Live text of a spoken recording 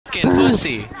fucking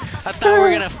pussy. I thought we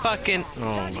were gonna fucking.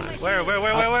 Oh my.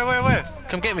 Where?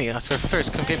 Come get me, Oscar.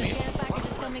 First, come get me.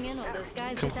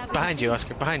 Come behind you,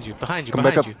 Oscar. Behind you. Come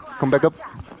back Behind up. you. Come back up.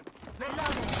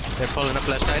 They're pulling up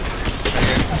left side.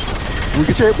 Right here. We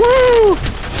can share. Woo!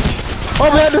 Oh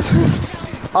man, this.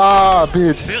 Ah,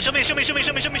 bitch. Show me.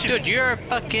 Dude, you're a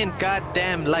fucking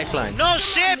goddamn lifeline. No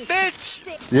shit,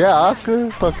 bitch! Yeah, Oscar.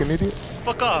 Fucking idiot.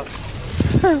 Fuck off.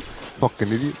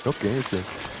 Fucking idiot. Okay, okay.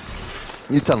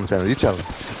 You tell him, Channel. You tell him.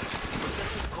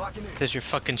 There's your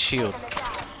fucking shield.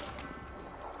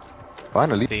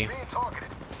 Finally. See?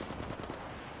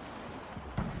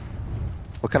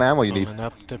 What kind of ammo you need?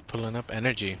 They're pulling up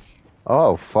energy.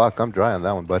 Oh, fuck. I'm dry on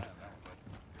that one, bud.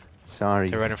 Sorry.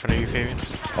 They're right in front of you, Fabian.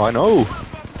 Oh, I know.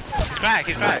 He's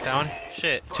cracked. Down.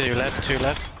 Shit. To your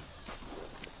left,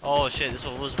 Oh shit, this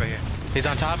one was right here. He's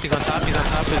on top of the car.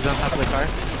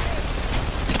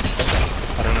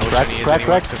 I don't know which Crack, one he is crack,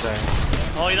 anymore, crack. 'cause I...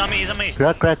 Oh, he's on me.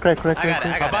 Crack. I got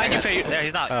it. behind you, Fabian. There,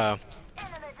 he's not.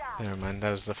 Never mind,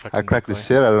 that was the fucking... I cracked the decoy.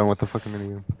 shit out of them with the fucking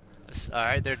minigun.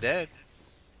 Alright, they're dead.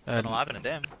 I don't know what happened to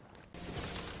them.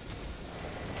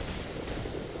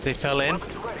 They fell in.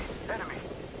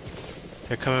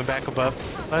 They're coming back above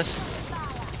us.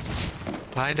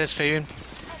 Behind us, Fabian.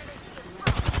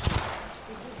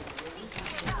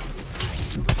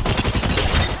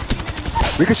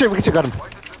 Ricochet, got him.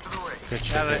 Good I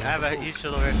shit. have a huge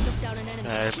shield over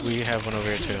here. We have one over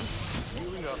here too.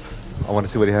 I want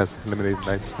to see what he has. Eliminated.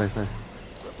 Nice.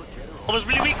 Loba's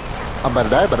really weak. I'm about to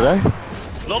die.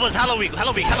 Loba's hella weak.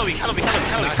 Loba?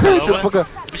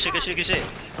 Good shit. Where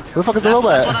the fuck is the Loba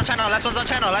Last at? one's on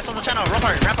channel.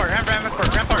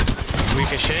 Rampart.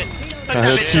 Weak as shit. Fuck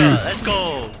that bitch up. Let's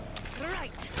go.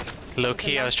 Low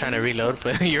key, I was trying to reload,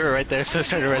 but you were right there, so I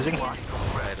started resing. Right,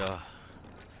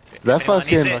 That If anyone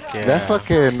fucking, needs it. that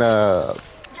fucking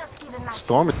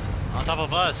storm is on top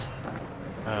of us.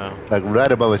 like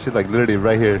right above us. She's like literally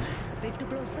right here.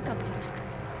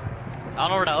 I don't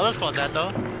know where the other squad's at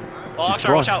though. Oh, She's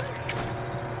watch out.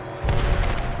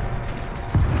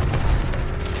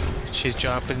 She's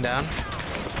jumping down.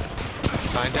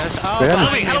 Behind us. Oh, Damn.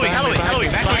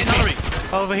 Halloween.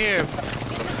 Back over here.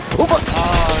 Oh fuck!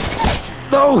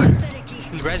 No!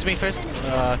 Res me first.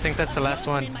 I think that's the last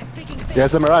one. Yeah,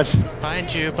 it's a Mirage.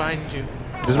 Behind you.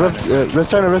 Just rest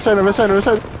China. This is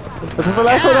the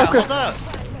last one, Oscar. Hold up.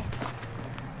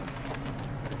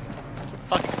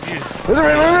 Fucking confused.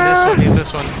 This one, use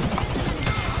this one.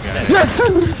 Yes!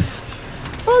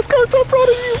 Oscar, I'm so proud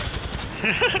of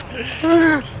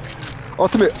you!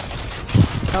 Ultimate.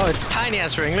 Oh, it's tiny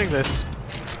ass ring. Look at this.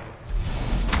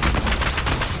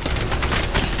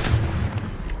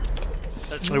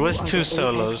 It was two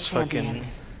solos. Fucking.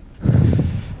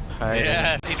 Hiding.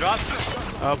 Yeah, he dropped.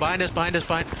 Oh, behind us.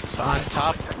 So on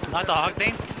top. Not the hog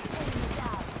thing.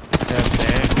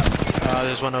 There.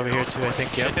 There's one over here too. I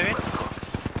think. Yep. Baby.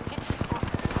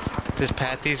 This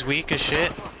Patty's weak as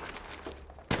shit.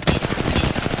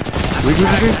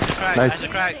 Nice.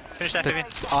 Crack. Finish that, baby.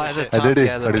 Oh, at the I top. did it.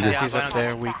 Yeah, the I did it. Patty's up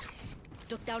there, weak.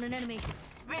 Took down an enemy.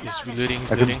 He's looting.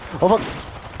 Oh fuck!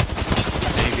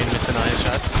 Fabian missing all his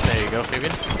shots. There you go,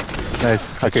 Fabian.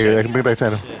 Nice. Okay, I can bring back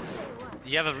China.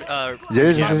 You have a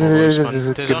Yes.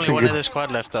 There's only one other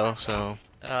squad left though, so.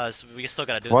 so we still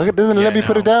gotta do Why that. doesn't it let Yeah, me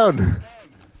put it down?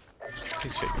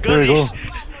 There we go.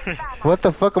 What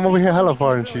the fuck? I'm over here hella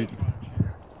far and shit.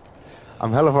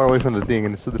 I'm hella far away from the thing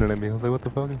and it still didn't let me. I was like, what the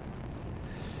fuck?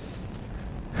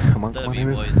 Come on,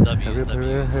 W boys, hurry up.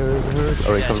 W's.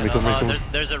 Alright, come with me.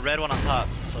 There's a red one on top,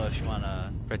 so if you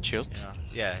wanna, Red shield. you know,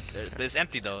 yeah, it's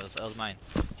empty though. That was mine.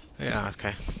 Yeah.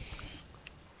 Okay.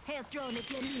 Health drone if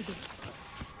you need it.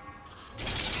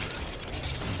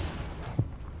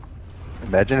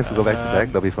 Imagine if we go back to back,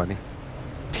 that'll be funny.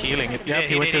 Healing it. Yeah, Yep,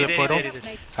 he went through the portal. he did.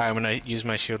 Alright, I'm gonna use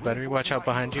my shield battery. Watch out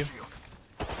behind you.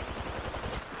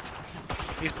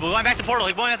 He's going back to portal.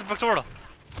 He's going back to portal.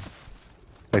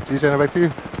 Back to you, China, back to you.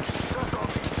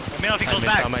 Let me know if he I goes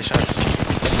missed back. all my shots.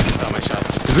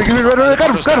 He's making me run, got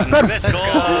him! Let's Let's go.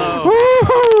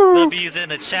 Woohoo! W's in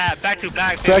the chat. Back to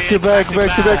back. Back to back.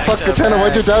 Fuck the China,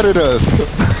 why'd you doubted us?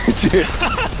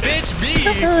 Bitch, me!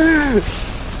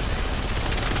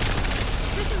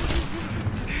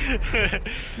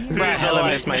 I hella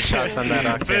missed my shots on that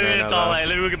octane. It's all like,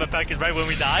 let me look at my package right when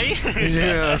we die.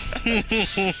 Yeah.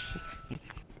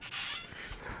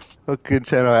 Okay,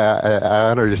 China, I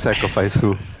honor your sacrifice,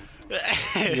 who?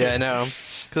 Yeah, I know.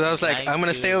 Cause I was like, I'm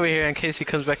gonna stay over here in case he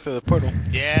comes back through the portal.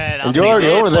 Yeah, And you're already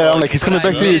over there, I'm like, he's coming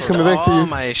back to you, he's coming back to you.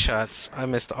 My shots. I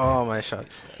missed all my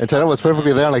shots. And China was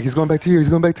perfectly there, I'm like, he's going back to you,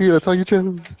 that's all you,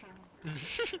 China.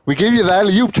 We gave you the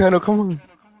alley-oop, China, come on.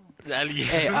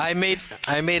 Hey, I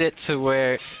made it to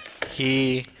where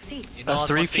he You know a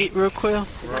 3-peat recoil.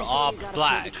 We're all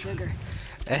black.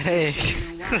 Hey,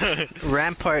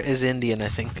 Rampart is Indian, I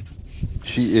think.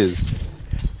 She is.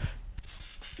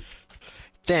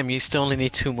 Damn, you still only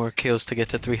need 2 more kills to get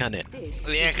to 300.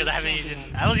 Yeah, cause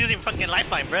I was using fucking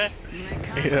lifeline, bruh.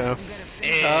 Yeah.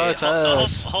 Yeah, Oh, it's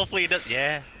us. Hopefully it does.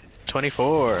 Yeah.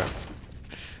 24.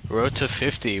 Road to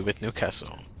 50 with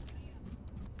Newcastle.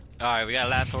 Alright, we gotta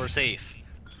land so we're safe.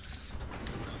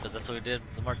 Cause that's what we did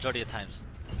the majority of times.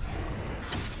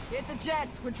 Hit the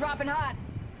jets. We're dropping hot.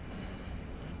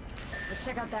 Let's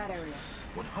check out that area.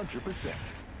 100%.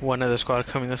 One other squad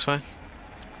coming this way.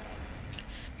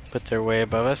 But they're way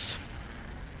above us.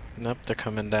 Nope, they're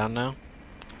coming down now.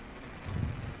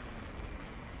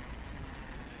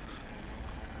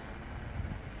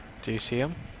 Do you see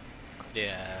them?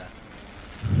 Yeah.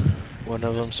 One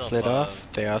of them Still split above.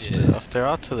 off. They all split off. They're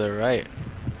all to the right.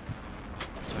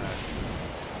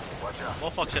 We'll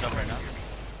fuck shit up right now.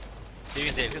 You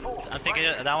can take it. I'm taking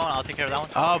that one. I'll take care of that one.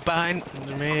 Oh, behind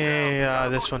me.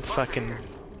 This one fucking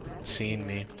seen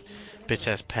me. Bitch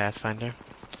ass Pathfinder.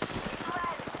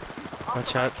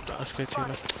 Watch out. Let's go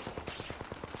to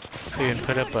you can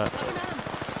put up a.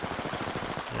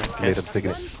 Made up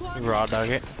sickness. Raw dog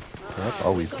it. That's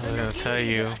always. I was gonna tell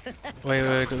you. Wait,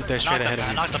 they're straight ahead of I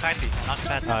me. knocked the patty. Knocked the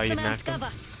patty. Oh, you knocked him?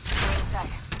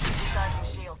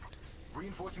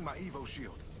 Reinforcing my Evo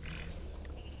shield.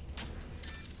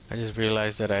 I just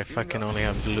realized that I fucking only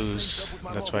have blues.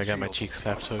 That's why I got my cheeks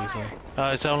slapped so easily.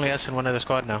 Oh, it's only us and one other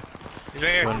squad now. He's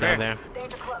right here. One down there.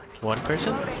 One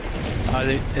person? Oh,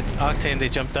 it's Octane, they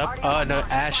jumped up. Oh no,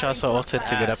 Ash also ulted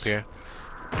to get up here.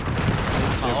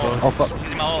 Oh fuck.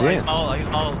 Use my ult. Use my ult. Use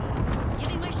my ult.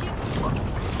 Giving my shield.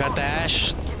 Got the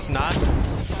Ash. Knocked.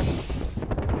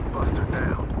 Buster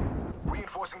down.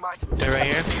 Reinforcing my. They're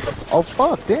right here. Oh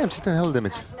fuck. Damn, she done hell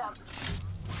damage.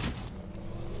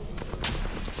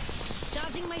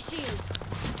 Charging my shields.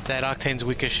 That Octane's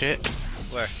weak as shit.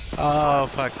 Where? Oh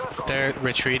fuck, they're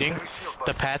retreating.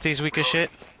 The Pathy's weak as shit.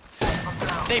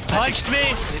 They punched me!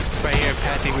 Right here,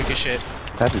 Pathy weak as shit.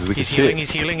 Pathy's weak as He's healing, shit.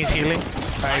 he's healing, he's healing.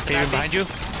 Alright, Fabian behind you.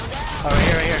 Oh, right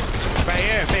here, right here. Right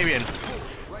here, Fabian.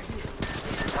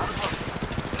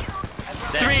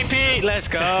 3P, let's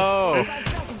go!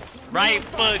 Right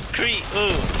foot creep.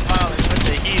 Ooh. Wow, with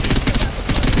the heater.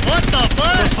 What the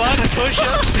fuck? The fuck?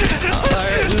 Push-ups?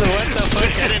 What the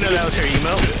fuck? I didn't know that was her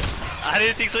emote. I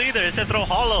didn't think so either. It said throw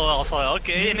hollow. I was like,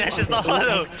 okay, that's just not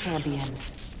hollow.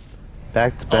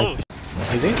 Back to back. Oh.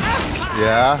 Is he?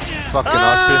 Yeah. Fucking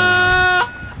Austin.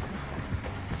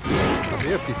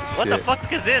 You're a piece of What shit. the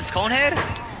fuck is this, Conehead?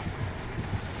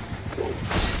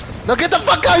 No, get the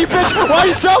fuck out, you bitch! Why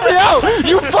you sell me out?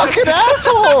 You fucking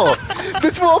asshole!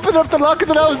 This will open up the locker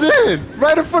that I was in!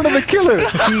 Right in front of the killer!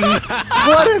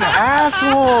 What an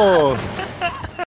asshole!